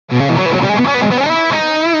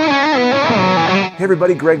Hey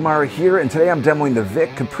everybody, Greg Marra here, and today I'm demoing the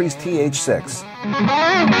ViK Caprice TH-6.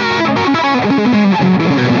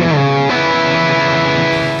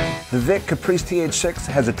 The ViK Caprice TH-6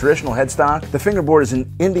 has a traditional headstock. The fingerboard is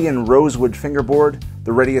an Indian rosewood fingerboard.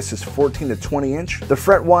 The radius is 14 to 20 inch. The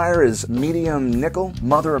fretwire is medium nickel,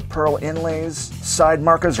 mother of pearl inlays. Side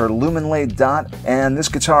markers are Luminlay dot, and this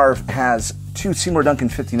guitar has two Seymour Duncan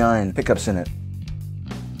 59 pickups in it.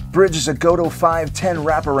 Bridge is a Gotoh 510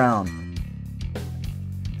 wraparound.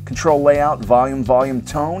 Control layout, volume,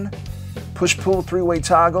 tone. Push-pull three-way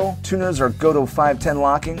toggle. Tuners are Gotoh 510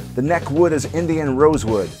 locking. The neck wood is Indian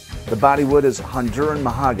rosewood. The body wood is Honduran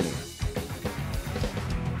mahogany.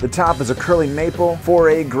 The top is a curly maple,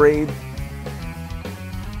 4A grade.